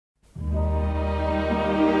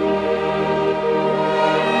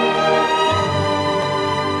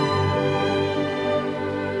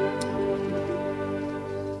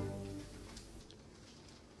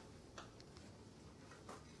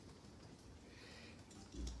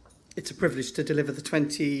It's a privilege to deliver the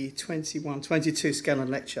 2021-22 Skellern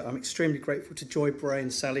Lecture. I'm extremely grateful to Joy Bray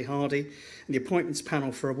and Sally Hardy and the appointments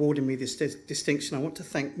panel for awarding me this distinction. I want to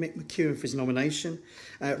thank Mick McEwen for his nomination,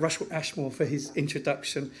 Rushell Ashmore for his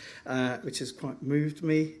introduction, which has quite moved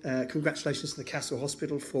me. Congratulations to the Castle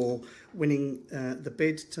Hospital for winning the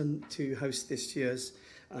bid to host this year's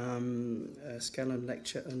Skellern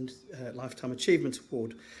Lecture and Lifetime Achievement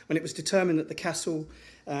Award. When it was determined that the Castle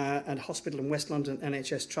and Hospital and West London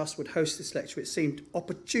NHS Trust would host this lecture, it seemed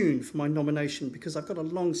opportune for my nomination because I've got a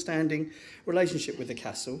long-standing relationship with the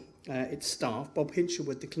Castle, its staff. Bob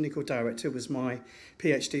Hinchelwood, the clinical director, was my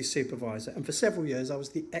PhD supervisor, and for several years I was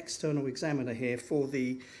the external examiner here for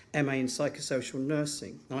the MA in Psychosocial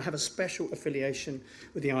Nursing. Now, I have a special affiliation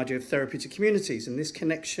with the idea of therapeutic communities, and this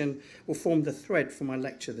connection will form the thread for my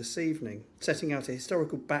lecture this evening, setting out a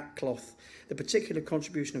historical backcloth, the particular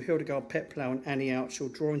contribution of Hildegard Peplau and Annie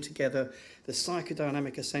Ouchel, drawing together the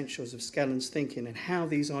psychodynamic essentials of Skellern's thinking and how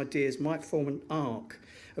these ideas might form an arc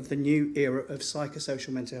of the new era of psychosocial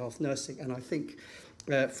mental health nursing. And I think,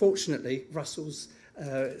 fortunately, Russell's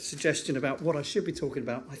suggestion about what I should be talking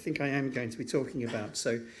about, I think I am going to be talking about.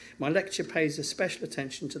 So my lecture pays a special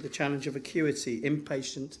attention to the challenge of acuity,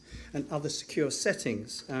 inpatient and other secure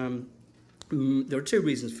settings. There are two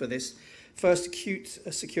reasons for this. First, acute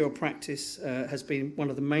secure practice has been one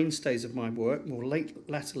of the mainstays of my work, more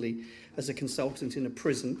latterly as a consultant in a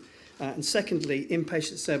prison. And secondly,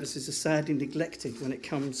 inpatient services are sadly neglected when it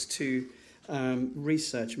comes to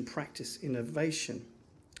research and practice innovation.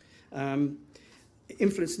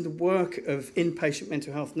 Influencing the work of inpatient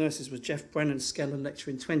mental health nurses was Jeff Brennan's Skellern lecture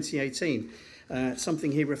in 2018,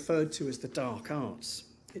 something he referred to as the dark arts.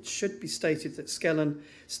 It should be stated that Skellern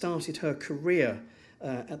started her career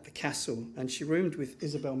at the Castle, and she roomed with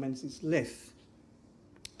Isabel Menzies-Lith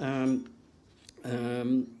during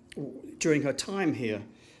her time here.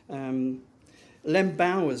 Lem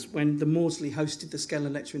Bowers, when the Maudsley hosted the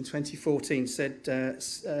Skellern lecture in 2014, said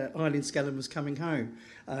Eileen Skellern was coming home.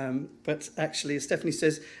 But actually, as Stephanie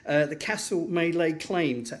says, the Castle may lay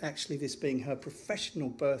claim to actually this being her professional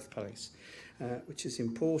birthplace, which is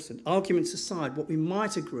important. Arguments aside, what we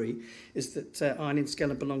might agree is that Eileen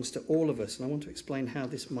Skellern belongs to all of us, and I want to explain how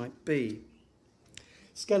this might be.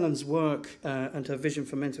 Skellern's work and her vision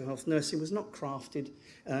for mental health nursing was not crafted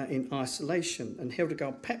in isolation, and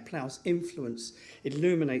Hildegard Peplau's influence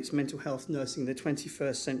illuminates mental health nursing in the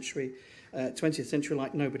 20th century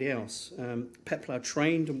like nobody else. Peplau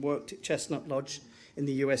trained and worked at Chestnut Lodge in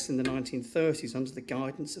the US in the 1930s under the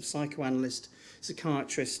guidance of psychoanalyst,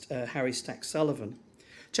 psychiatrist Harry Stack Sullivan.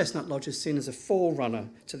 Chestnut Lodge is seen as a forerunner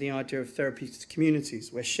to the idea of therapeutic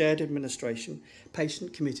communities where shared administration,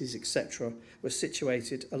 patient committees, etc. were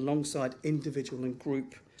situated alongside individual and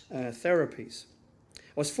group therapies.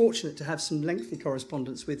 I was fortunate to have some lengthy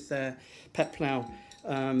correspondence with Peplau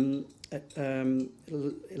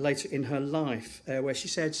later in her life, where she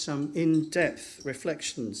shared some in-depth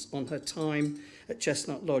reflections on her time at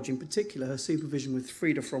Chestnut Lodge, in particular her supervision with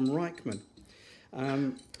Frieda from Reichmann.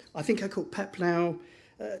 I think I caught Peplau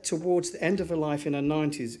towards the end of her life in her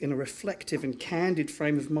 90s in a reflective and candid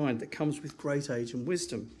frame of mind that comes with great age and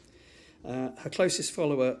wisdom. Her closest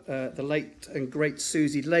follower, the late and great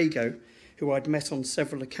Susie Lago, who I'd met on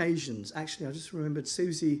several occasions. Actually, I just remembered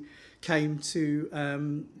Susie came to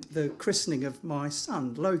the christening of my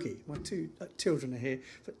son, Logie. My two children are here,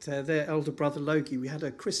 but their elder brother, Logie, we had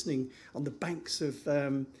a christening on the banks of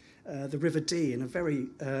the River Dee in a very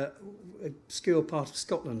obscure part of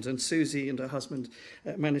Scotland, and Susie and her husband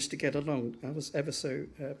managed to get along. I was ever so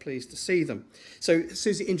pleased to see them. So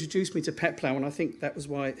Susie introduced me to Peplau, and I think that was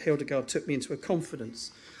why Hildegard took me into her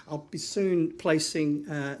confidence. I'll be soon placing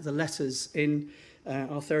the letters in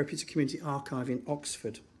our therapeutic community archive in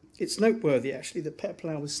Oxford. It's noteworthy, actually, that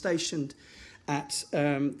Peplau was stationed at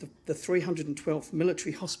the 312th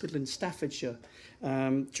Military Hospital in Staffordshire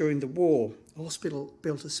during the war, a hospital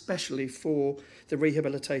built especially for the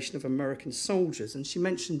rehabilitation of American soldiers. And she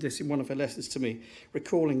mentioned this in one of her letters to me,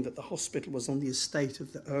 recalling that the hospital was on the estate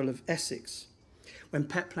of the Earl of Essex. When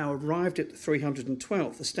Peplau arrived at the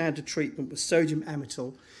 312th, the standard treatment was sodium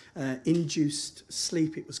amytal, induced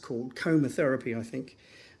sleep, it was called, coma therapy, I think,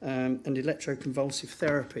 and electroconvulsive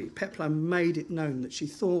therapy. Peplau made it known that she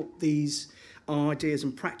thought these ideas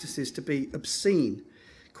and practices to be obscene,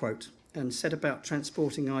 quote, and set about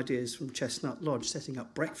transporting ideas from Chestnut Lodge, setting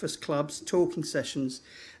up breakfast clubs, talking sessions,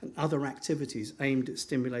 and other activities aimed at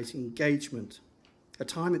stimulating engagement. Her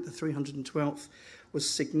time at the 312th was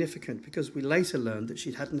significant because we later learned that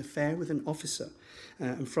she'd had an affair with an officer,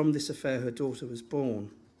 and from this affair her daughter was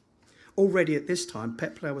born. Already at this time,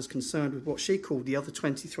 Peplau was concerned with what she called the other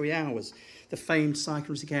 23 hours, the famed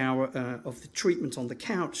psychoanalytic hour of the treatment on the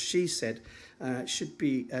couch, she said, should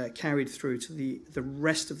be carried through to the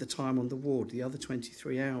rest of the time on the ward, the other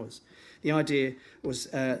 23 hours. The idea was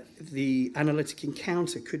the analytic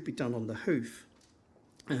encounter could be done on the hoof.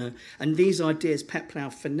 And these ideas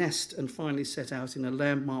Peplau finessed and finally set out in a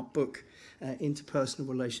landmark book, Interpersonal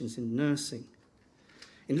Relations in Nursing.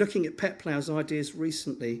 In looking at Peplau's ideas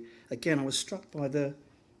recently, again, I was struck by the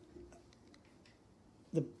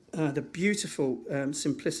beautiful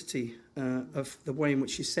simplicity of the way in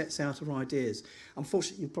which she sets out her ideas.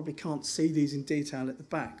 Unfortunately, you probably can't see these in detail at the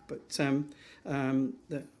back, but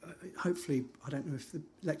hopefully, I don't know if the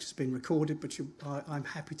lecture's been recorded, but I'm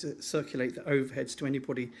happy to circulate the overheads to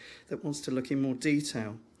anybody that wants to look in more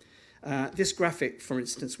detail. This graphic, for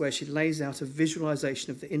instance, where she lays out a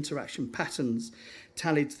visualization of the interaction patterns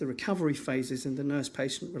tallied to the recovery phases in the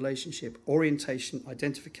nurse-patient relationship, orientation,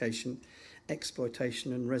 identification,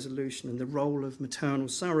 exploitation and resolution, and the role of maternal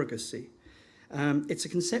surrogacy. It's a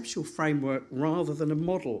conceptual framework rather than a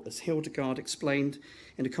model, as Hildegard explained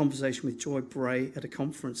in a conversation with Joy Bray at a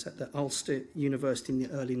conference at the Ulster University in the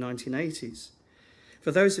early 1980s.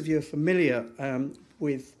 For those of you who are familiar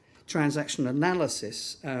with transactional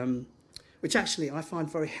analysis, which actually I find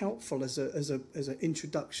very helpful as an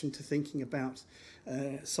introduction to thinking about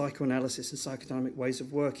psychoanalysis and psychodynamic ways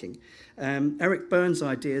of working. Eric Burns'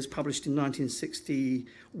 ideas, published in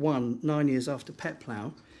 1961, 9 years after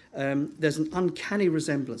Peplau, there's an uncanny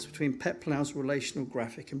resemblance between Peplau's relational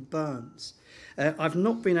graphic and Burns. I've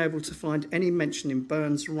not been able to find any mention in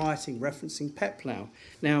Burns' writing referencing Peplau.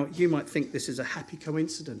 Now, you might think this is a happy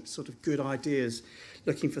coincidence, sort of good ideas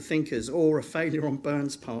looking for thinkers, or a failure on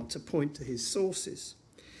Burns' part to point to his sources.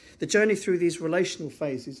 The journey through these relational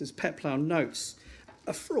phases, as Peplau notes,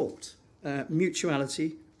 are fraught.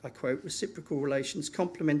 Mutuality, I quote, reciprocal relations,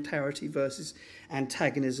 complementarity versus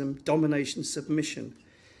antagonism, domination, submission.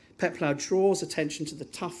 Peplau draws attention to the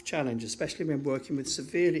tough challenge, especially when working with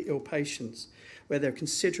severely ill patients, where there are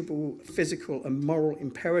considerable physical and moral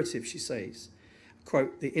imperatives, she says.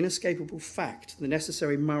 Quote, the inescapable fact, the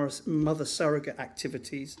necessary mother surrogate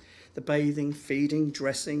activities, the bathing, feeding,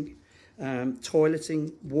 dressing,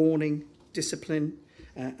 toileting, warning, discipline,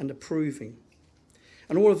 and approving.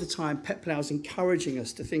 And all of the time, Peplau's encouraging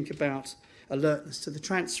us to think about alertness to the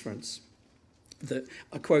transference. That,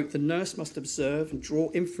 I quote, the nurse must observe and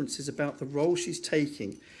draw inferences about the role she's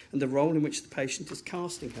taking and the role in which the patient is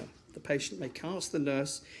casting her. The patient may cast the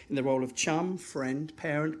nurse in the role of chum, friend,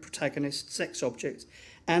 parent, protagonist, sex object,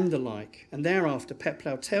 and the like. And thereafter,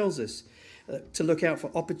 Peplau tells us to look out for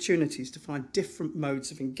opportunities to find different modes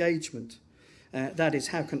of engagement. That is,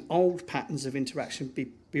 how can old patterns of interaction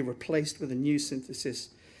be replaced with a new synthesis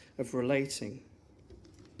of relating?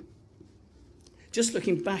 Just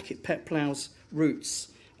looking back at Peplau's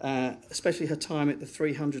roots, especially her time at the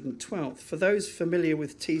 312th, for those familiar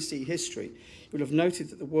with TC history, you will have noted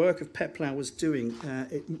that the work of Peplau was doing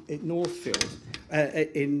at Northfield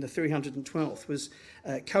in the 312th was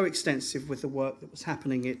coextensive with the work that was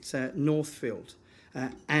happening at Northfield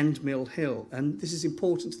and Mill Hill. And this is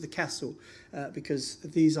important to the castle because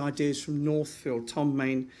these ideas from Northfield, Tom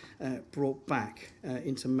Mayne brought back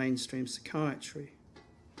into mainstream psychiatry.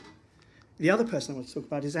 The other person I want to talk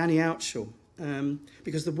about is Annie Outshall,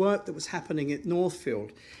 because the work that was happening at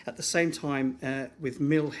Northfield at the same time with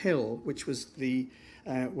Mill Hill, which was the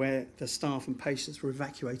where the staff and patients were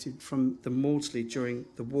evacuated from the Maudsley during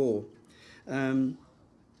the war. And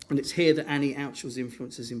it's here that Annie Outshall's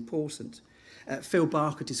influence is important. Phil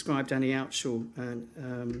Barker described Annie Outshall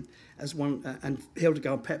as one, and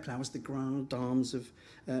Hildegard Peplau as the grand dames of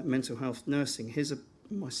mental health nursing. Here's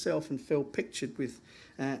myself and Phil pictured with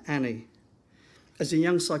Annie. As a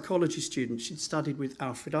young psychology student, she'd studied with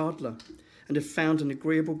Alfred Adler and had found an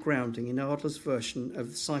agreeable grounding in Adler's version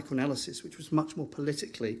of psychoanalysis, which was much more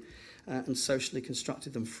politically and socially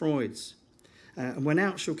constructed than Freud's. And when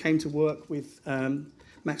Outshall came to work with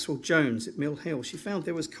Maxwell Jones at Mill Hill, she found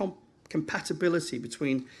there was compatibility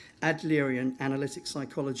between Adlerian analytic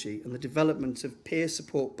psychology and the development of peer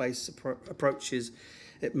support-based approaches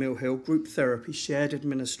at Mill Hill, group therapy, shared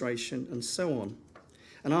administration, and so on.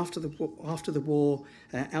 And after the war,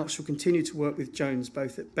 Outshall continued to work with Jones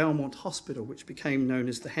both at Belmont Hospital, which became known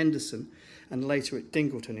as the Henderson, and later at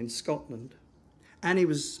Dingleton in Scotland. Annie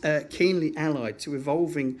was keenly allied to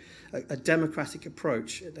evolving a democratic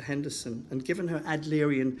approach at the Henderson, and given her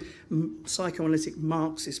Adlerian psychoanalytic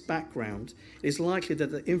Marxist background, it is likely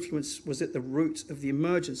that the influence was at the root of the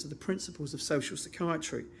emergence of the principles of social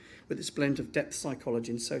psychiatry, with its blend of depth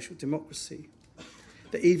psychology and social democracy.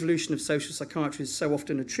 The evolution of social psychiatry is so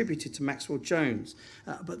often attributed to Maxwell Jones,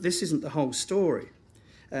 but this isn't the whole story.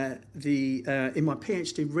 In my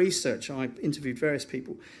PhD research, I interviewed various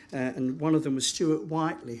people, and one of them was Stuart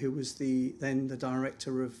Whiteley, who was then the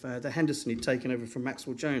director of the Henderson. He'd taken over from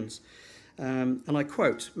Maxwell Jones. And I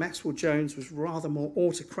quote, "Maxwell Jones was rather more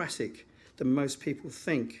autocratic than most people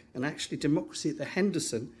think, and actually democracy at the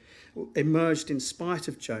Henderson emerged in spite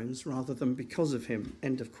of Jones rather than because of him,"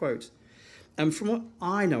 end of quote. And from what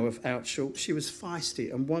I know of Outshall, she was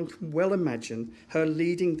feisty, and one can well imagine her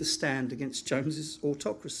leading the stand against Jones's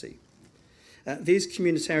autocracy. These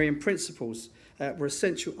communitarian principles were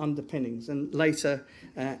essential underpinnings, and later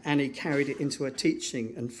Annie carried it into her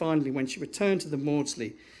teaching, and finally, when she returned to the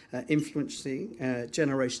Maudsley, influencing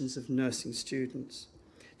generations of nursing students.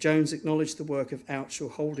 Jones acknowledged the work of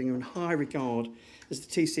Outshall, holding her in high regard as the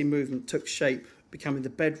TC movement took shape, becoming the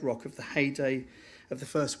bedrock of the heyday of the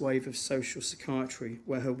first wave of social psychiatry,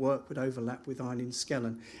 where her work would overlap with Eileen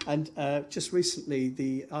Skellern. And just recently,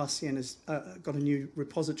 the RCN has got a new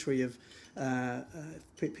repository of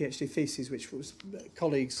PhD theses, which was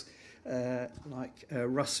colleagues like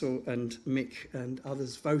Russell and Mick and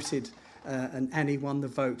others voted, and Annie won the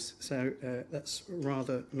vote. So that's a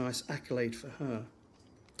rather nice accolade for her.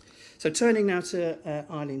 So turning now to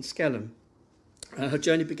Eileen Skellern. Her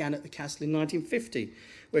journey began at the Castle in 1950,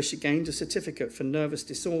 where she gained a certificate for nervous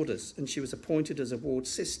disorders, and she was appointed as a ward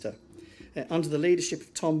sister. Under the leadership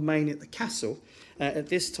of Tom Main at the Castle, at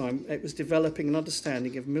this time, it was developing an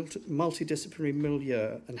understanding of multidisciplinary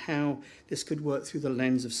milieu and how this could work through the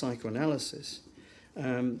lens of psychoanalysis.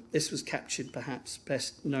 This was captured, perhaps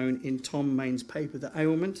best known, in Tom Main's paper, The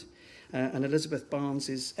Ailment, and Elizabeth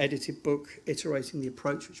Barnes's edited book, iterating the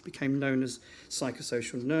approach which became known as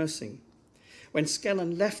psychosocial nursing. When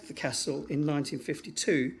Skellern left the Castle in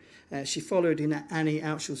 1952, she followed in Annie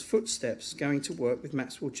Outshall's footsteps, going to work with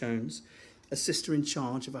Maxwell Jones, a sister in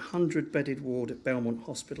charge of a 100-bedded ward at Belmont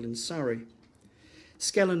Hospital in Surrey.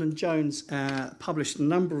 Skellern and Jones published a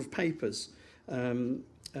number of papers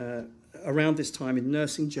around this time in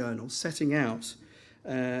nursing journals, setting out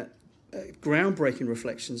groundbreaking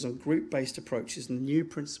reflections on group-based approaches and new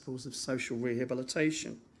principles of social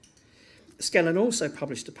rehabilitation. Skellern also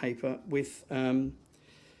published a paper with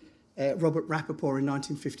Robert Rappaport in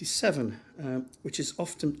 1957, which is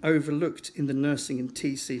often overlooked in the nursing and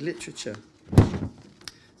TC literature.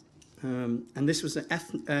 And this was at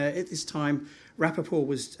this time, Rappaport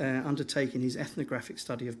was undertaking his ethnographic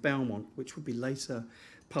study of Belmont, which would be later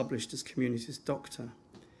published as Community's Doctor.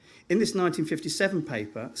 In this 1957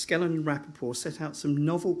 paper, Skellern and Rappaport set out some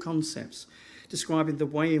novel concepts describing the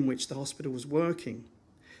way in which the hospital was working.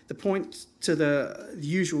 They point to the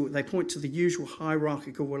usual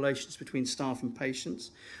hierarchical relations between staff and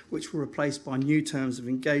patients, which were replaced by new terms of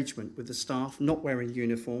engagement, with the staff not wearing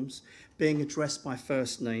uniforms, being addressed by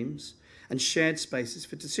first names, and shared spaces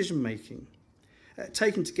for decision-making.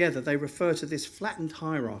 Taken together, they refer to this flattened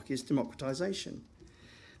hierarchy as democratisation.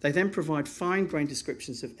 They then provide fine-grained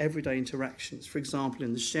descriptions of everyday interactions, for example,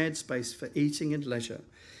 in the shared space for eating and leisure,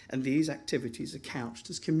 and these activities are couched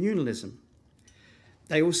as communalism.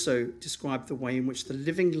 They also describe the way in which the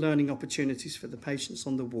living learning opportunities for the patients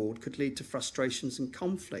on the ward could lead to frustrations and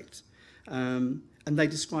conflict. And they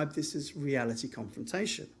describe this as reality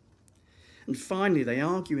confrontation. And finally, they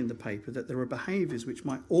argue in the paper that there are behaviours which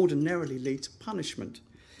might ordinarily lead to punishment.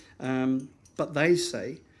 But they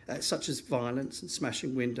say, such as violence and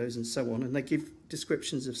smashing windows and so on, and they give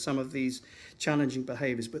descriptions of some of these challenging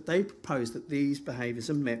behaviours, but they propose that these behaviours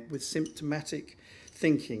are met with symptomatic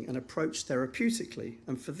thinking and approached therapeutically,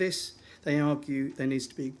 and for this they argue there needs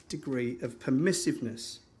to be a degree of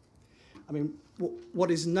permissiveness. I mean, what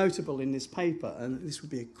is notable in this paper, and this would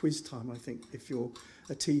be a quiz time, I think, if you're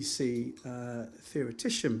a TC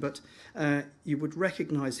theoretician, but you would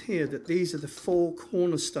recognise here that these are the four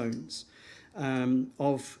cornerstones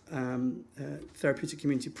of therapeutic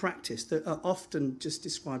community practice that are often just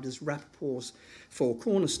described as Rappaport's four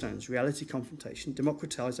cornerstones: reality confrontation,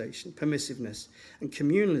 democratisation, permissiveness, and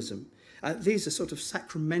communalism. These are sort of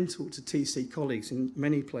sacramental to TC colleagues in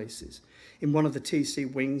many places. In one of the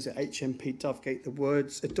TC wings at HMP Dovegate, the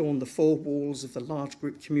words adorn the four walls of the large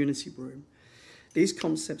group community room. These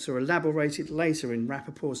concepts are elaborated later in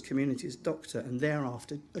Rappaport's Community's Doctor and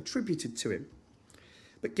thereafter attributed to him.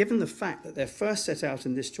 But given the fact that they're first set out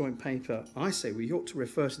in this joint paper, I say we ought to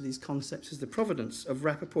refer to these concepts as the providence of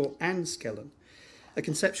Rappaport and Skellern, a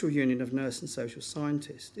conceptual union of nurse and social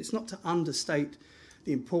scientist. It's not to understate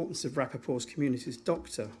the importance of Rappaport's Community's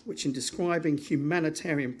Doctor, which in describing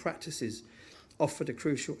humanitarian practices offered a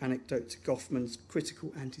crucial anecdote to Goffman's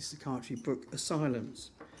critical anti-psychiatry book, Asylums.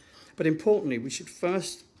 But importantly, we should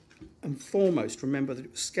first and foremost remember that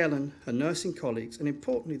it was Skellern, her nursing colleagues, and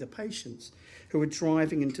importantly the patients, who were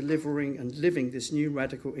driving and delivering and living this new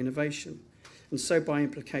radical innovation, and so by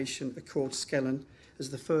implication accord Skellern as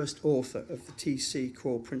the first author of the TC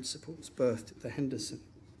core principles birthed at the Henderson.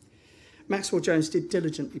 Maxwell Jones did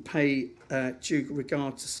diligently pay due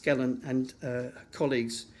regard to Skellern and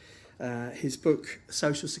colleagues. His book,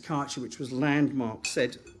 Social Psychiatry, which was landmark,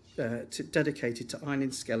 said dedicated to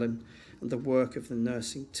Eileen Skellern and the work of the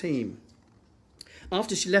nursing team.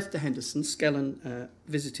 After she left the Henderson, Skellern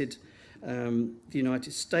visited the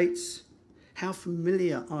United States. How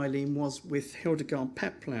familiar Eileen was with Hildegard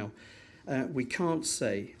Peplau, we can't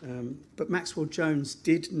say, but Maxwell Jones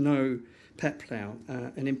did know Peplau,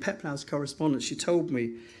 and in Peplau's correspondence she told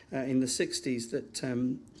me in the 60s that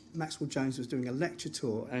Maxwell Jones was doing a lecture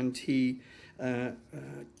tour, and he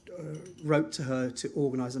wrote to her to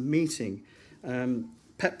organise a meeting.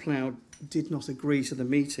 Peplau did not agree to the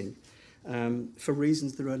meeting for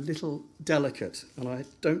reasons that are a little delicate, and I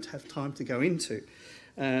don't have time to go into.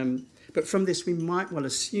 But from this, we might well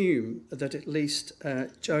assume that at least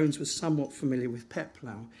Jones was somewhat familiar with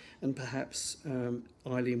Peplau, and perhaps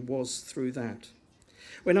Eileen was through that.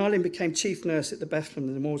 When Eileen became chief nurse at the Bethlehem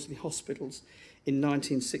and the Maudsley hospitals in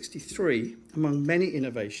 1963, among many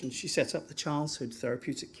innovations, she set up the childhood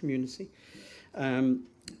therapeutic community,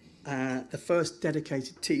 the first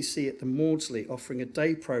dedicated TC at the Maudsley, offering a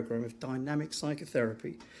day programme of dynamic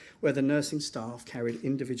psychotherapy where the nursing staff carried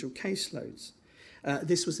individual caseloads.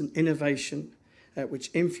 This was an innovation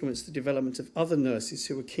which influenced the development of other nurses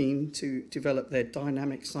who were keen to develop their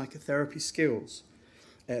dynamic psychotherapy skills.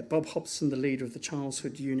 Bob Hobson, the leader of the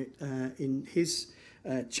childhood unit, in his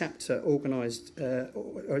chapter organised,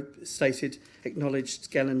 stated,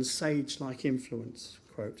 acknowledged Skellern's sage-like influence,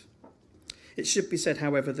 quote. It should be said,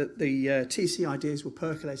 however, that the TC ideas were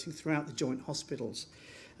percolating throughout the joint hospitals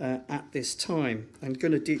at this time, and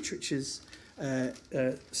Gunnar Dietrich's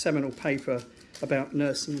seminal paper about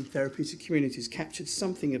nursing and therapeutic communities captured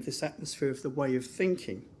something of this atmosphere of the way of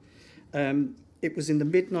thinking. It was in the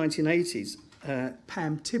mid-1980s,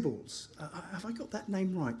 Pam Tibbles, have I got that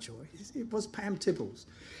name right, Joy? It was Pam Tibbles.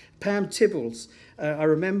 Pam Tibbles, I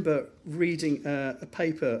remember reading a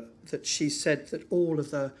paper that she said that all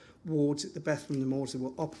of the wards at the Bethlehem and the Maudsley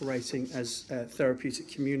were operating as therapeutic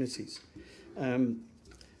communities.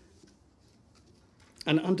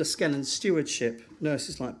 And under Skellern's stewardship,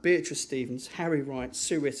 nurses like Beatrice Stevens, Harry Wright,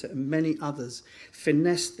 Sue Ritter, and many others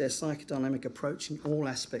finessed their psychodynamic approach in all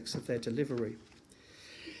aspects of their delivery.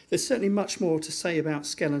 There's certainly much more to say about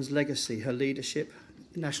Skellern's legacy, her leadership,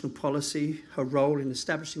 national policy, her role in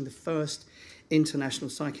establishing the first International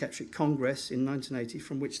Psychiatric Congress in 1980,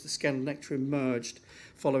 from which the Skellern lecture emerged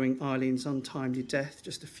following Eileen's untimely death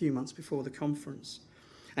just a few months before the conference.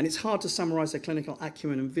 And it's hard to summarise her clinical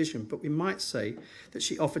acumen and vision, but we might say that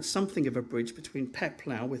she offered something of a bridge between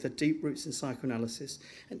Peplau, with her deep roots in psychoanalysis,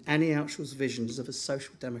 and Annie Outshaw's visions of a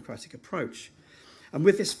social democratic approach. And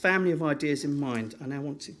with this family of ideas in mind, I now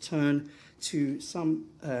want to turn to some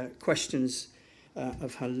questions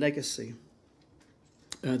of her legacy.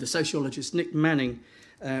 The sociologist Nick Manning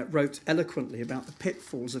wrote eloquently about the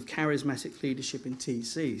pitfalls of charismatic leadership in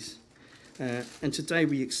TCs. And today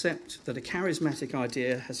we accept that a charismatic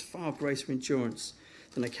idea has far greater endurance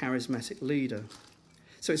than a charismatic leader.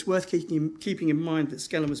 So it's worth keeping in mind that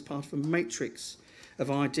Skellern was part of a matrix of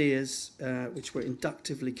ideas which were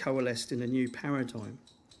inductively coalesced in a new paradigm.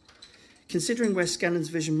 Considering where Skellern's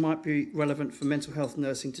vision might be relevant for mental health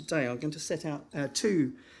nursing today, I'm going to set out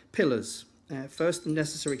two pillars. First, the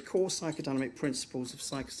necessary core psychodynamic principles of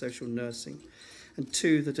psychosocial nursing, and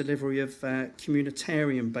two, the delivery of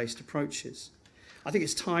communitarian-based approaches. I think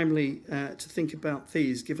it's timely to think about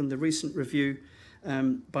these, given the recent review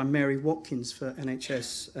by Mary Watkins for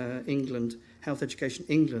NHS England, Health Education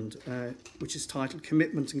England, which is titled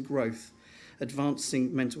Commitment and Growth,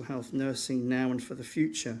 Advancing Mental Health Nursing Now and for the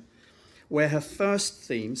Future, where her first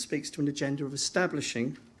theme speaks to an agenda of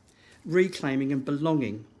establishing, reclaiming and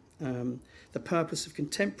belonging, the purpose of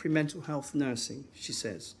contemporary mental health nursing, she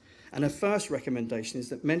says. And her first recommendation is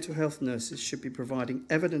that mental health nurses should be providing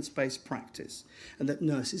evidence-based practice, and that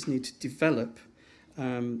nurses need to develop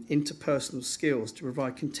interpersonal skills to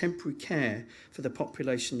provide contemporary care for the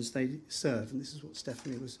populations they serve. And this is what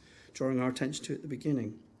Stephanie was drawing our attention to at the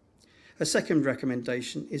beginning. Her second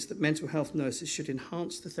recommendation is that mental health nurses should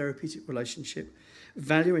enhance the therapeutic relationship,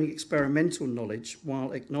 valuing experimental knowledge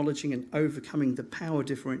while acknowledging and overcoming the power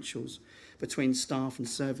differentials between staff and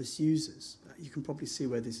service users. You can probably see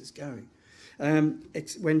where this is going.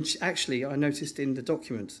 Actually, I noticed in the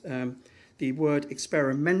document, the word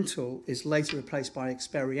experimental is later replaced by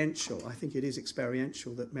experiential. I think it is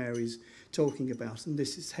experiential that Mary's talking about, and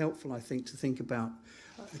this is helpful, I think, to think about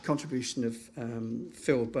the contribution of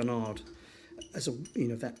Phil Bernard as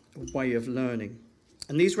that way of learning.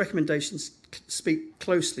 And these recommendations speak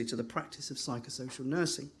closely to the practice of psychosocial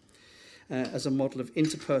nursing as a model of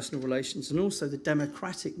interpersonal relations, and also the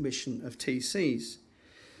democratic mission of TCs.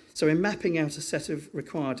 So in mapping out a set of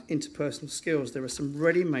required interpersonal skills, there are some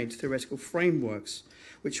ready-made theoretical frameworks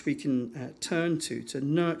which we can turn to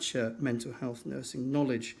nurture mental health nursing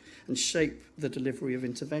knowledge and shape the delivery of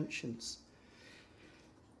interventions.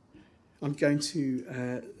 I'm going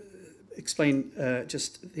to explain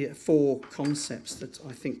just the 4 concepts that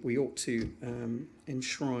I think we ought to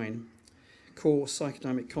enshrine. Core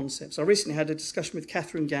psychodynamic concepts. I recently had a discussion with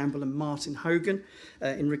Catherine Gamble and Martin Hogan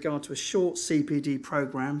in regard to a short CPD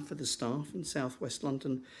programme for the staff in South West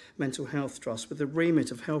London Mental Health Trust with the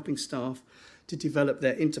remit of helping staff to develop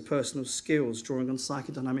their interpersonal skills, drawing on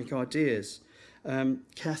psychodynamic ideas.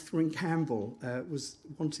 Catherine Campbell was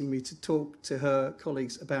wanting me to talk to her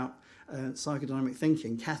colleagues about psychodynamic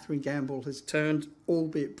thinking. Catherine Gamble has turned,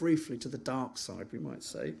 albeit briefly, to the dark side, we might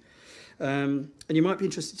say. And you might be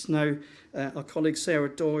interested to know our colleague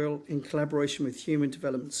Sarah Doyle, in collaboration with Human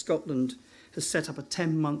Development Scotland, has set up a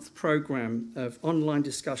 10-month programme of online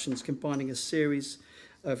discussions combining a series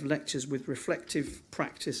of lectures with reflective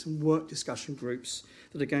practice and work discussion groups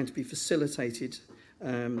that are going to be facilitated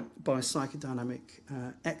by psychodynamic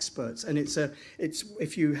experts. And it's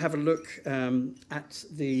if you have a look at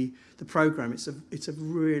the programme, it's a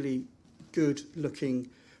really good looking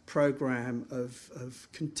programme of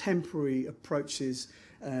contemporary approaches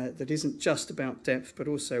that isn't just about depth, but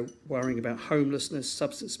also worrying about homelessness,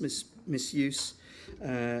 substance misuse,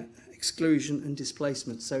 exclusion and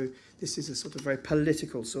displacement. So this is a sort of very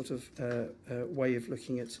political sort of way of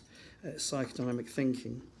looking at psychodynamic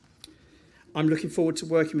thinking. I'm looking forward to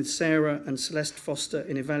working with Sarah and Celeste Foster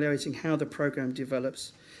in evaluating how the programme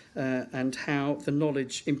develops and how the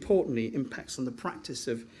knowledge, importantly, impacts on the practice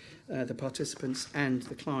of the participants and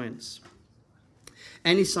the clients.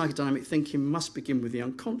 Any psychodynamic thinking must begin with the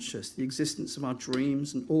unconscious, the existence of our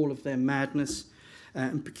dreams and all of their madness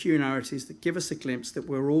and peculiarities that give us a glimpse that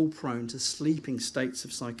we're all prone to sleeping states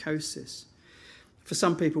of psychosis. For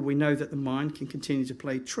some people, we know that the mind can continue to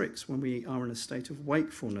play tricks when we are in a state of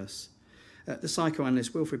wakefulness. The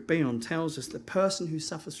psychoanalyst Wilfred Bion tells us the person who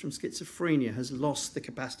suffers from schizophrenia has lost the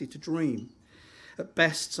capacity to dream. At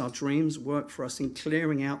best, our dreams work for us in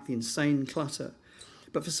clearing out the insane clutter.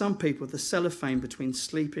 But for some people, the cellophane between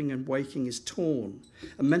sleeping and waking is torn.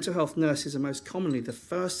 And mental health nurses are most commonly the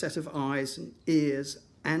first set of eyes and ears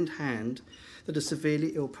and hand that a severely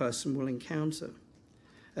ill person will encounter.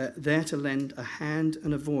 There to lend a hand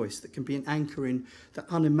and a voice that can be an anchor in the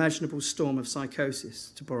unimaginable storm of psychosis,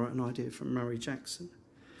 to borrow an idea from Murray Jackson.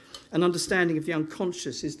 An understanding of the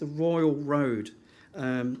unconscious is the royal road,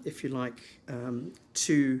 if you like,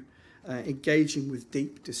 to engaging with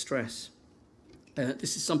deep distress.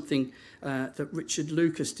 This is something that Richard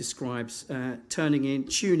Lucas describes, tuning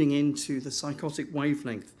into the psychotic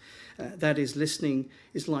wavelength. That is, listening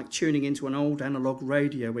is like tuning into an old analogue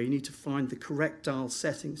radio where you need to find the correct dial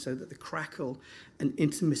setting so that the crackle and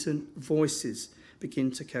intermittent voices begin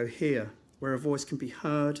to cohere, where a voice can be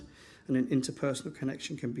heard and an interpersonal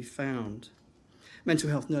connection can be found. Mental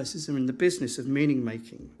health nurses are in the business of meaning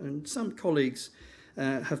making, and some colleagues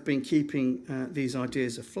have been keeping these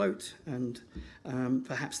ideas afloat, and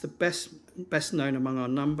perhaps the best known among our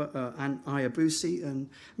number are Anne Ayabusi and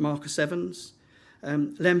Marcus Evans.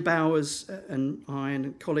 Len Bowers and I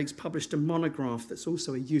and colleagues published a monograph that's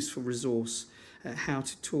also a useful resource, how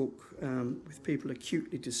to talk with people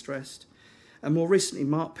acutely distressed. And more recently,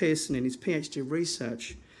 Mark Pearson, in his PhD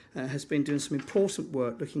research, has been doing some important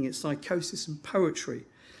work looking at psychosis and poetry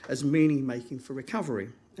as meaning making for recovery.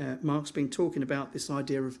 Mark's been talking about this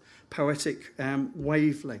idea of poetic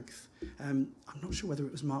wavelength. I'm not sure whether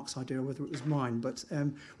it was Mark's idea or whether it was mine, but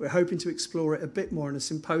we're hoping to explore it a bit more in a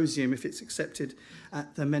symposium if it's accepted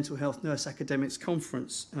at the Mental Health Nurse Academics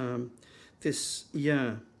Conference this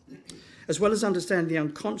year. As well as understanding the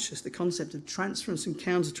unconscious, the concept of transference and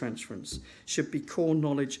countertransference should be core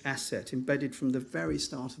knowledge asset embedded from the very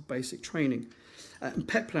start of basic training. And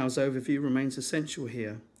Peplau's overview remains essential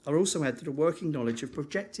here. I'll also add that a working knowledge of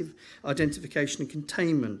projective identification and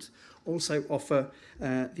containment also offer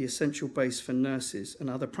the essential base for nurses and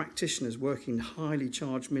other practitioners working in highly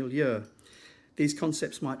charged milieu. These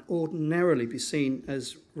concepts might ordinarily be seen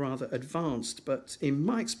as rather advanced, but in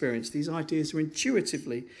my experience, these ideas are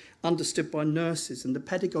intuitively understood by nurses, and the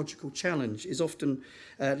pedagogical challenge is often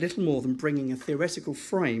little more than bringing a theoretical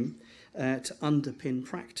frame to underpin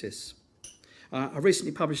practice. I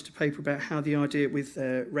recently published a paper about how the idea with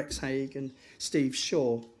Rex Haig and Steve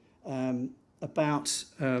Shaw about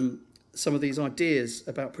some of these ideas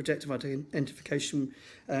about projective identification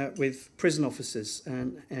with prison officers.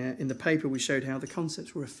 And in the paper we showed how the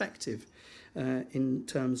concepts were effective in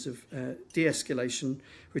terms of de-escalation,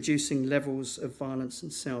 reducing levels of violence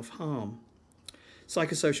and self-harm.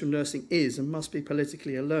 Psychosocial nursing is and must be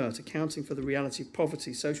politically alert, accounting for the reality of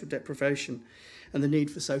poverty, social deprivation, and the need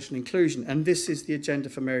for social inclusion. And this is the agenda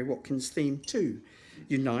for Mary Watkins' theme 2,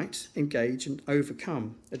 unite, engage, and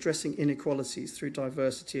overcome, addressing inequalities through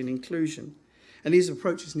diversity and inclusion. And these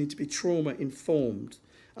approaches need to be trauma-informed,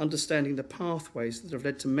 understanding the pathways that have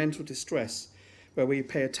led to mental distress, where we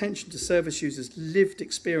pay attention to service users' lived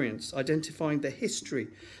experience, identifying the history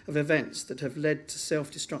of events that have led to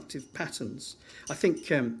self-destructive patterns. I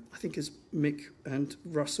think as Mick and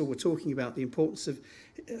Russell were talking about the importance of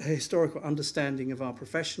a historical understanding of our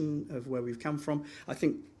profession, of where we've come from, I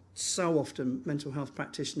think so often mental health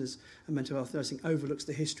practitioners and mental health nursing overlooks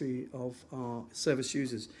the history of our service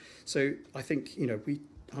users. So I think, we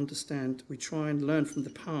understand, we try and learn from the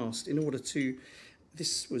past in order to.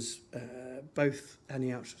 This was both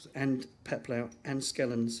Annie Ouch's and Peplau and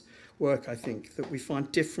Skellern's work, I think, that we find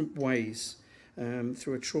different ways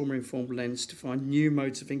through a trauma-informed lens to find new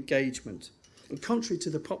modes of engagement. And contrary to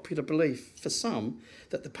the popular belief for some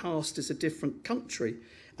that the past is a different country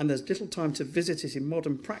and there's little time to visit it in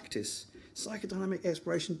modern practice, psychodynamic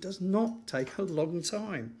exploration does not take a long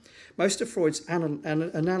time. Most of Freud's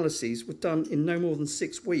analyses were done in no more than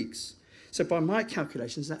 6 weeks. So by my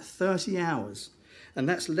calculations, that's 30 hours. And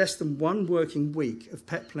that's less than 1 working week of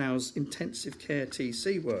Peplau's intensive care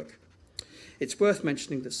TC work. It's worth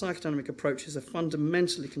mentioning that psychodynamic approaches are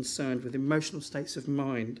fundamentally concerned with emotional states of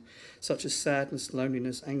mind, such as sadness,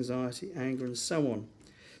 loneliness, anxiety, anger, and so on.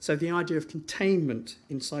 So the idea of containment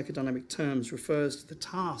in psychodynamic terms refers to the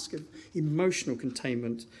task of emotional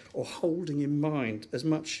containment or holding in mind as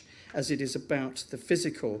much as it is about the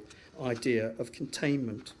physical idea of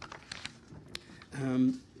containment.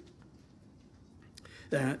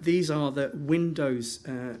 These are the windows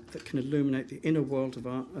that can illuminate the inner world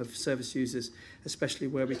of service users, especially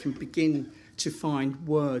where we can begin to find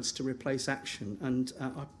words to replace action. And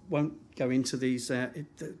I won't go into these,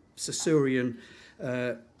 the Saussurean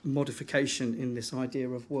modification in this idea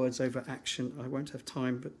of words over action. I won't have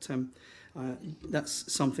time, but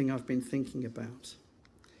that's something I've been thinking about.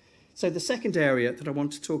 So the second area that I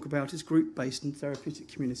want to talk about is group-based and therapeutic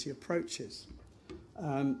community approaches.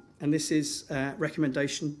 And this is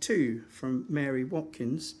recommendation 2 from Mary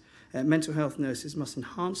Watkins. Mental health nurses must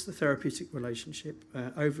enhance the therapeutic relationship,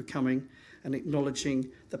 overcoming and acknowledging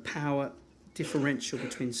the power differential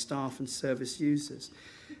between staff and service users.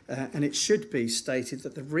 And it should be stated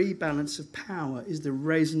that the rebalance of power is the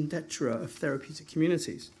raison d'etre of therapeutic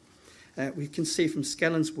communities. We can see from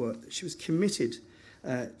Skellern's work that she was committed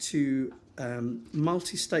to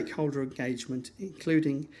multi-stakeholder engagement,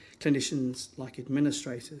 including clinicians like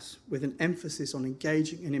administrators, with an emphasis on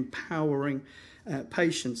engaging and empowering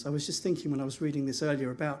patients. I was just thinking when I was reading this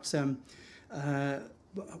earlier about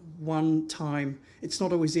one time, it's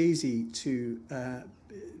not always easy to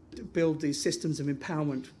build these systems of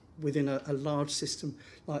empowerment within a large system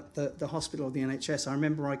like the hospital or the NHS. I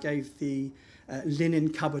remember I gave the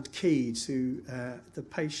linen cupboard key to the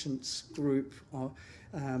patients group.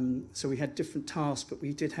 So we had different tasks, but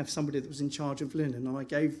we did have somebody that was in charge of linen, and I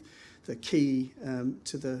gave the key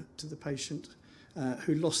to the patient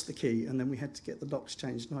who lost the key, and then we had to get the locks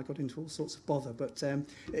changed, and I got into all sorts of bother. But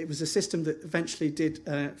it was a system that eventually did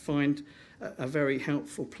find a very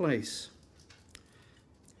helpful place.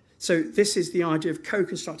 So this is the idea of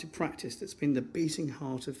co-constructed practice that's been the beating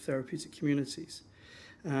heart of therapeutic communities.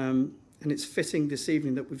 And it's fitting this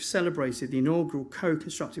evening that we've celebrated the inaugural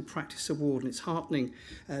Co-Constructed Practice Award, and it's heartening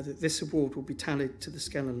that this award will be tallied to the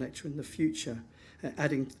Skellern Lecture in the future,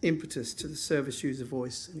 adding impetus to the service user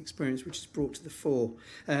voice and experience which is brought to the fore.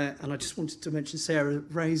 And I just wanted to mention Sarah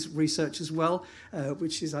Ray's research as well,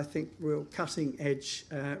 which is, I think, real cutting-edge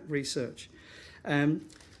research.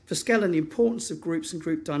 For Skellern, the importance of groups and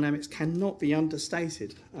group dynamics cannot be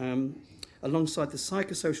understated. Alongside the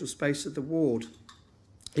psychosocial space of the ward,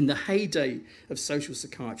 in the heyday of social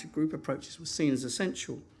psychiatry, group approaches were seen as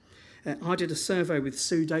essential. I did a survey with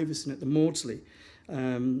Sue Davison at the Maudsley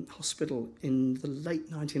Hospital in the late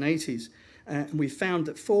 1980s, and we found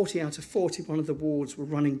that 40 out of 41 of the wards were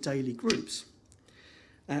running daily groups.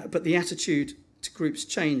 But the attitude to groups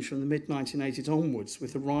changed from the mid-1980s onwards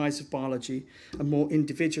with the rise of biology and more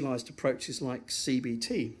individualised approaches like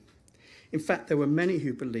CBT. In fact, there were many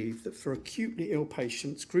who believed that for acutely ill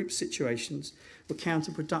patients, group situations were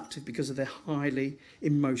counterproductive because of their highly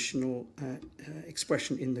emotional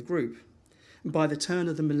expression in the group. And by the turn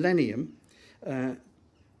of the millennium,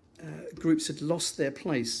 groups had lost their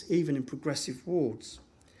place, even in progressive wards.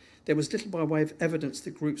 There was little by way of evidence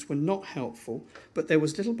that groups were not helpful, but there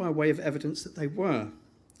was little by way of evidence that they were.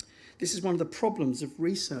 This is one of the problems of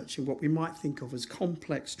researching what we might think of as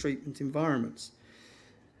complex treatment environments.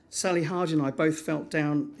 Sally Hardy and I both felt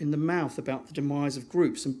down in the mouth about the demise of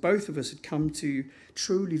groups, and both of us had come to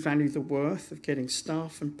truly value the worth of getting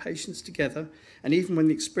staff and patients together, and even when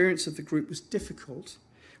the experience of the group was difficult,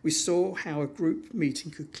 we saw how a group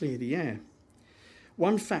meeting could clear the air.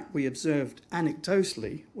 One fact we observed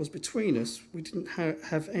anecdotally was between us, we didn't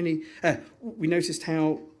have any, we noticed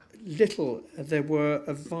how little there were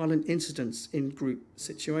of violent incidents in group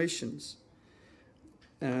situations.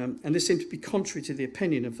 And this seemed to be contrary to the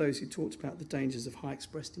opinion of those who talked about the dangers of high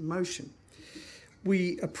expressed emotion.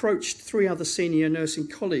 We approached 3 other senior nursing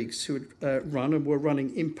colleagues who had run and were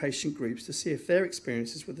running inpatient groups to see if their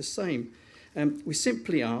experiences were the same. We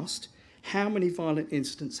simply asked, how many violent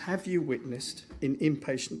incidents have you witnessed in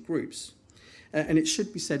inpatient groups? And it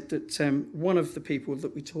should be said that one of the people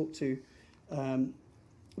that we talked to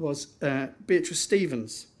was Beatrice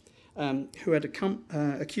Stevens, who had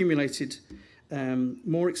accumulated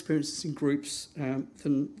more experiences in groups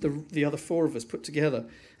than the other 4 of us put together.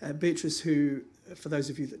 Beatrice, who, for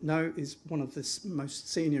those of you that know, is one of the most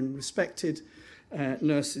senior and respected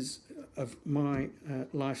nurses of my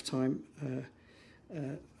lifetime.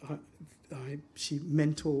 She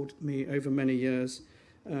mentored me over many years.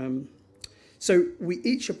 So we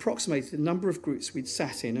each approximated the number of groups we'd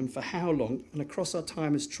sat in and for how long, and across our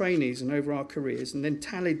time as trainees and over our careers, and then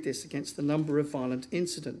tallied this against the number of violent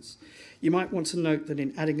incidents. You might want to note that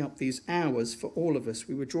in adding up these hours for all of us,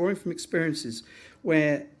 we were drawing from experiences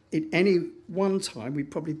where at any one time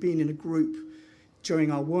we'd probably been in a group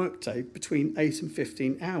during our workday between 8 and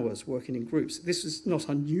 15 hours working in groups. This is not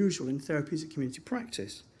unusual in therapeutic community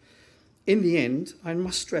practice. In the end, I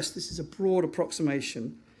must stress this is a broad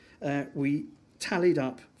approximation. We tallied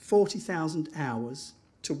up 40,000 hours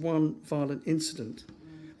to one violent incident.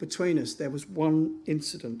 Between us, there was one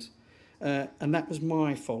incident, and that was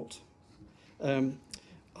my fault.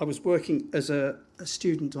 I was working as a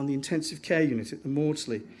student on the intensive care unit at the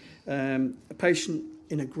Maudsley. A patient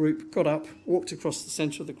in a group got up, walked across the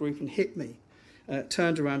centre of the group and hit me,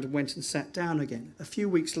 turned around and went and sat down again. A few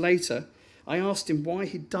weeks later, I asked him why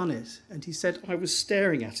he'd done it, and he said I was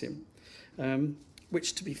staring at him,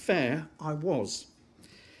 which, to be fair, I was.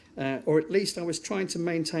 Or at least I was trying to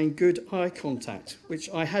maintain good eye contact, which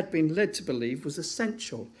I had been led to believe was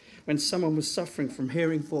essential when someone was suffering from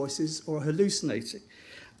hearing voices or hallucinating.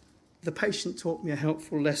 The patient taught me a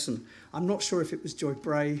helpful lesson. I'm not sure if it was Joy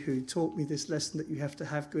Bray who taught me this lesson that you have to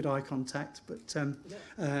have good eye contact, but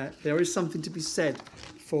there is something to be said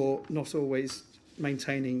for not always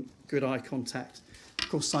maintaining good eye contact. Of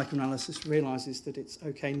course, psychoanalysis realises that it's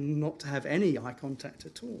okay not to have any eye contact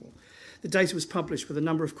at all. The data was published with a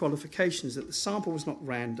number of qualifications that the sample was not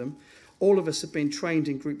random. All of us had been trained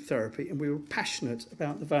in group therapy and we were passionate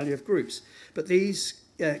about the value of groups. But these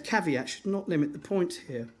caveats should not limit the point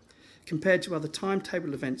here. Compared to other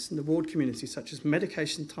timetable events in the ward community, such as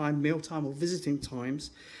medication time, meal time or visiting times,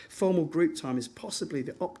 formal group time is possibly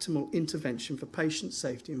the optimal intervention for patient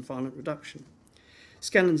safety and violent reduction.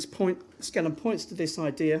 Skellern points to this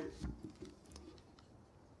idea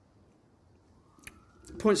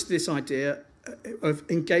of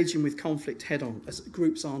engaging with conflict head-on, as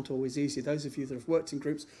groups aren't always easy. Those of you that have worked in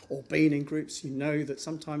groups or been in groups, you know that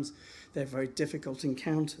sometimes they're very difficult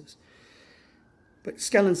encounters. But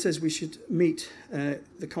Skellern says we should meet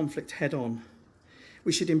the conflict head-on.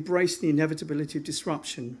 We should embrace the inevitability of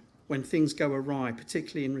disruption when things go awry,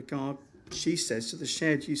 particularly in regard, she says, to the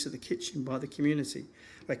shared use of the kitchen by the community,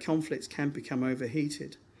 where conflicts can become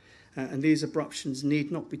overheated. And these abruptions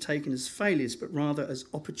need not be taken as failures, but rather as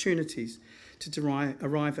opportunities to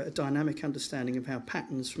arrive at a dynamic understanding of how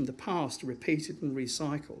patterns from the past are repeated and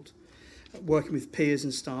recycled. Working with peers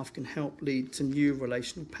and staff can help lead to new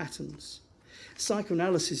relational patterns.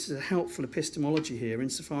 Psychoanalysis is a helpful epistemology here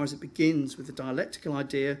insofar as it begins with the dialectical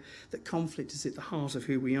idea that conflict is at the heart of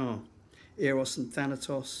who we are, eros and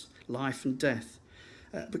thanatos, life and death.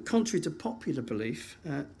 But contrary to popular belief,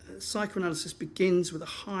 psychoanalysis begins with a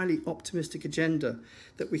highly optimistic agenda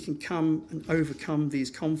that we can come and overcome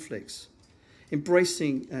these conflicts.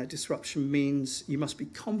 Embracing disruption means you must be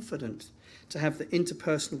confident to have the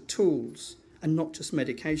interpersonal tools and not just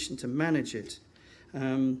medication to manage it.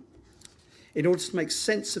 In order to make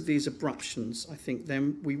sense of these abruptions, I think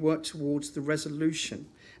then we work towards the resolution,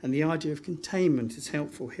 and the idea of containment is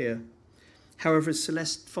helpful here. However, as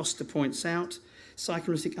Celeste Foster points out,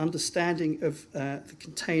 psychoanalytic understanding of the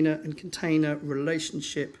container and container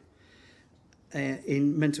relationship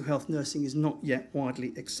in mental health nursing is not yet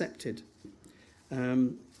widely accepted.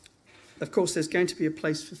 Of course, there's going to be a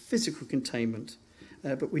place for physical containment,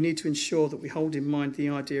 but we need to ensure that we hold in mind the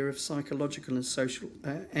idea of psychological and social,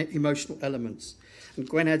 emotional elements. And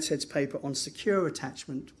Gwen Edshead's paper on secure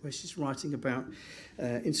attachment, where she's writing about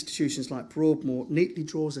institutions like Broadmoor, neatly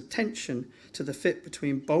draws attention to the fit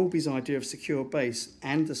between Bowlby's idea of secure base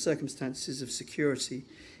and the circumstances of security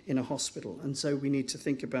in a hospital. And so we need to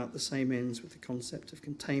think about the same ends with the concept of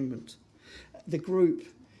containment. The group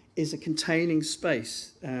is a containing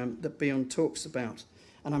space that Beyond talks about.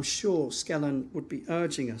 And I'm sure Skellern would be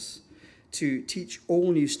urging us to teach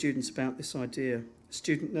all new students about this idea.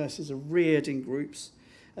 Student nurses are reared in groups,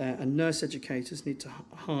 and nurse educators need to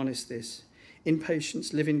harness this.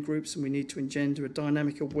 Inpatients live in groups, and we need to engender a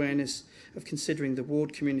dynamic awareness of considering the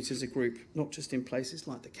ward community as a group, not just in places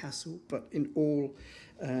like the Castle, but in all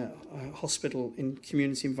hospital, in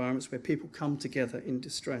community environments where people come together in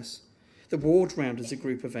distress. The ward round is a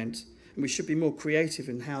group event, and we should be more creative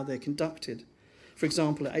in how they're conducted. For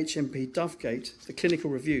example, at HMP Dovegate, the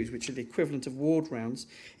clinical reviews, which are the equivalent of ward rounds,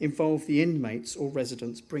 involve the inmates or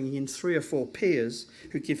residents bringing in 3 or 4 peers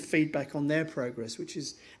who give feedback on their progress, which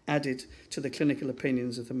is added to the clinical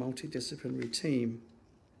opinions of the multidisciplinary team.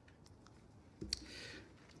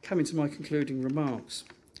 Coming to my concluding remarks.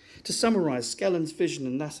 To summarise, Skellern's vision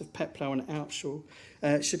and that of Peplow and Outshaw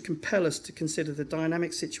should compel us to consider the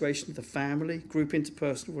dynamic situation of the family, group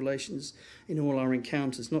interpersonal relations in all our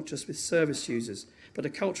encounters, not just with service users, but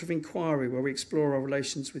a culture of inquiry where we explore our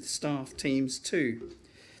relations with staff teams too.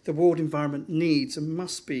 The ward environment needs and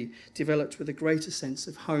must be developed with a greater sense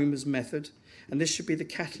of home as method, and this should be the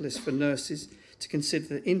catalyst for nurses to consider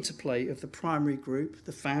the interplay of the primary group,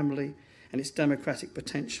 the family, and its democratic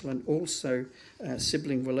potential, and also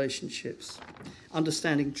sibling relationships.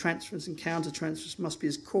 Understanding transference and counter-transference must be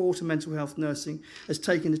as core to mental health nursing as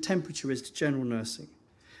taking the temperature is to general nursing.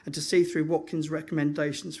 And to see through Watkins'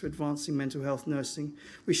 recommendations for advancing mental health nursing,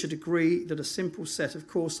 we should agree that a simple set of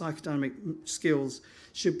core psychodynamic skills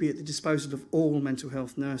should be at the disposal of all mental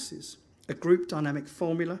health nurses. A group dynamic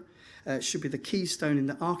formula should be the keystone in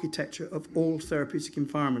the architecture of all therapeutic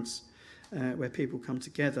environments where people come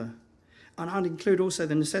together. And I'd include also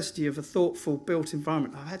the necessity of a thoughtful built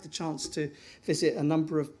environment. I've had the chance to visit a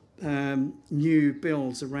number of new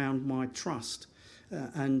builds around my trust,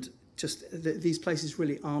 and just these places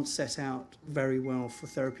really aren't set out very well for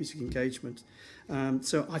therapeutic engagement.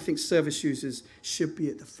 So I think service users should be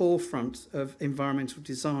at the forefront of environmental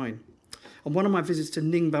design. On one of my visits to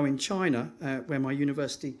Ningbo in China, where my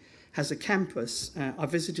university has a campus, I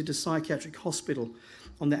visited a psychiatric hospital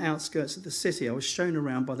on the outskirts of the city. I was shown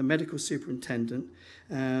around by the medical superintendent,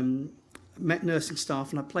 met nursing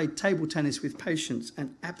staff, and I played table tennis with patients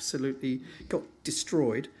and absolutely got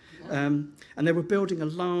destroyed. And they were building a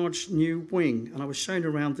large new wing, and I was shown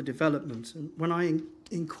around the development. And when I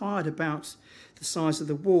inquired about the size of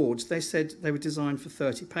the wards, they said they were designed for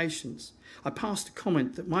 30 patients. I passed a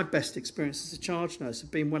comment that my best experience as a charge nurse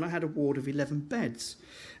had been when I had a ward of 11 beds,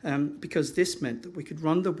 because this meant that we could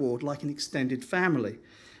run the ward like an extended family,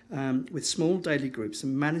 with small daily groups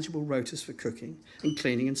and manageable rotas for cooking and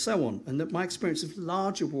cleaning and so on, and that my experience of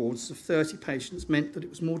larger wards of 30 patients meant that it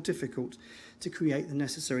was more difficult to create the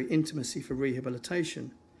necessary intimacy for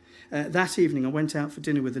rehabilitation. That evening I went out for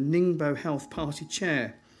dinner with the Ningbo Health Party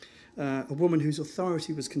chair, a woman whose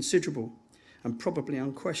authority was considerable and probably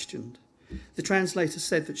unquestioned. The translator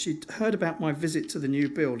said that she'd heard about my visit to the new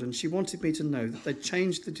build, and she wanted me to know that they'd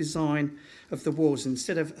changed the design of the wards.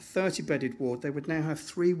 Instead of a 30-bedded ward, they would now have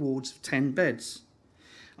 3 wards of 10 beds.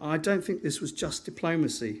 I don't think this was just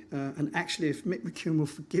diplomacy, and actually, if Mick McEwen will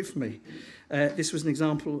forgive me, this was an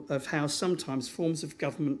example of how sometimes forms of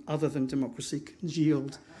government other than democracy can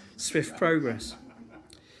yield swift progress.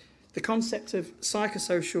 The concept of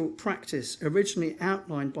psychosocial practice, originally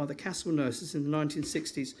outlined by the Castle nurses in the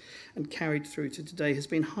 1960s and carried through to today, has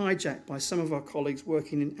been hijacked by some of our colleagues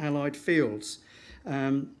working in allied fields.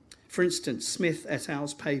 For instance, Smith et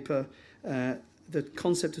al.'s paper, the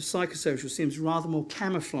concept of psychosocial seems rather more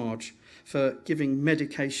camouflage for giving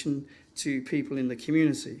medication to people in the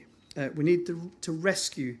community. We need to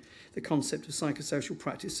rescue the concept of psychosocial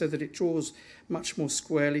practice so that it draws much more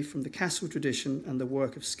squarely from the Castle tradition and the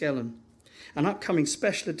work of Skellern. An upcoming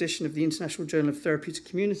special edition of the International Journal of Therapeutic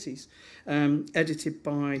Communities, edited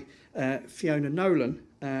by Fiona Nolan,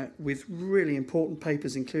 with really important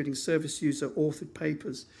papers, including service user authored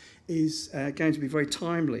papers, is going to be very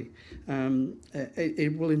timely.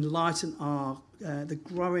 It will enlighten the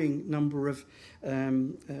growing number of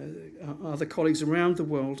other colleagues around the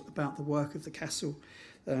world about the work of the Castle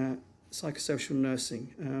psychosocial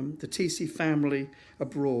nursing, the TC family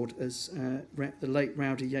abroad, as the late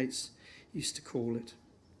Rowdy Yates used to call it.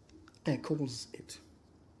 Calls it.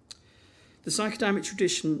 The psychodynamic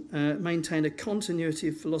tradition maintained a continuity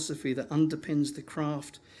of philosophy that underpins the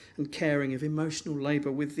craft and caring of emotional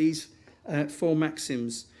labour with these four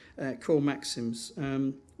maxims, core maxims,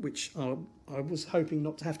 which I was hoping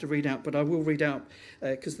not to have to read out, but I will read out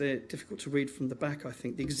because they're difficult to read from the back, I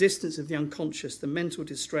think. The existence of the unconscious, the mental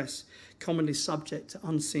distress commonly subject to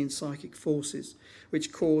unseen psychic forces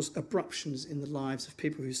which cause abruptions in the lives of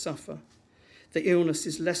people who suffer. The illness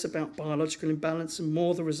is less about biological imbalance and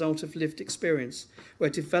more the result of lived experience. We're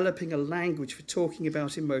developing a language for talking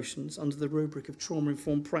about emotions under the rubric of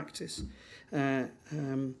trauma-informed practice.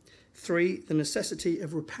 3, the necessity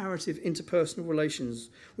of reparative interpersonal relations,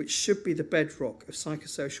 which should be the bedrock of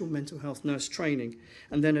psychosocial mental health nurse training,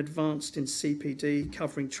 and then advanced in CPD,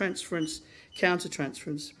 covering transference,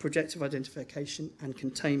 counter-transference, projective identification, and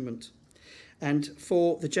containment. And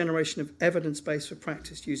 4, the generation of evidence base for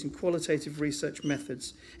practice using qualitative research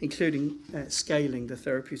methods, including scaling the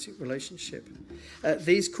therapeutic relationship.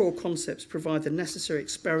 These core concepts provide the necessary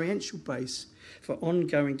experiential base for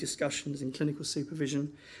ongoing discussions in clinical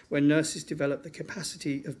supervision, where nurses develop the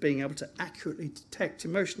capacity of being able to accurately detect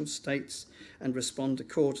emotional states and respond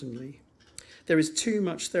accordingly. There is too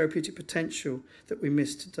much therapeutic potential that we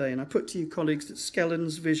miss today, and I put to you, colleagues, that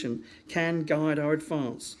Skellern's vision can guide our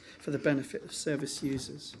advance for the benefit of service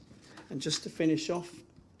users. And just to finish off,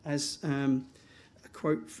 as a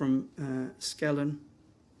quote from Skellern,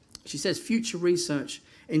 she says, future research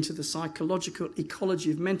into the psychological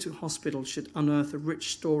ecology of mental hospitals should unearth a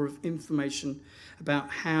rich store of information about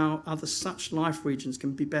how other such life regions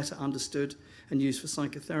can be better understood and used for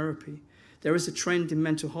psychotherapy. There is a trend in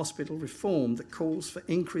mental hospital reform that calls for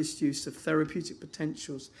increased use of therapeutic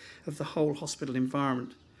potentials of the whole hospital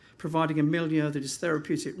environment, providing a milieu that is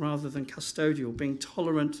therapeutic rather than custodial, being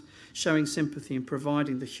tolerant, showing sympathy, and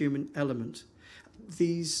providing the human element.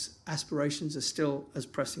 These aspirations are still as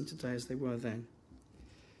pressing today as they were then.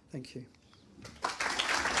 Thank you.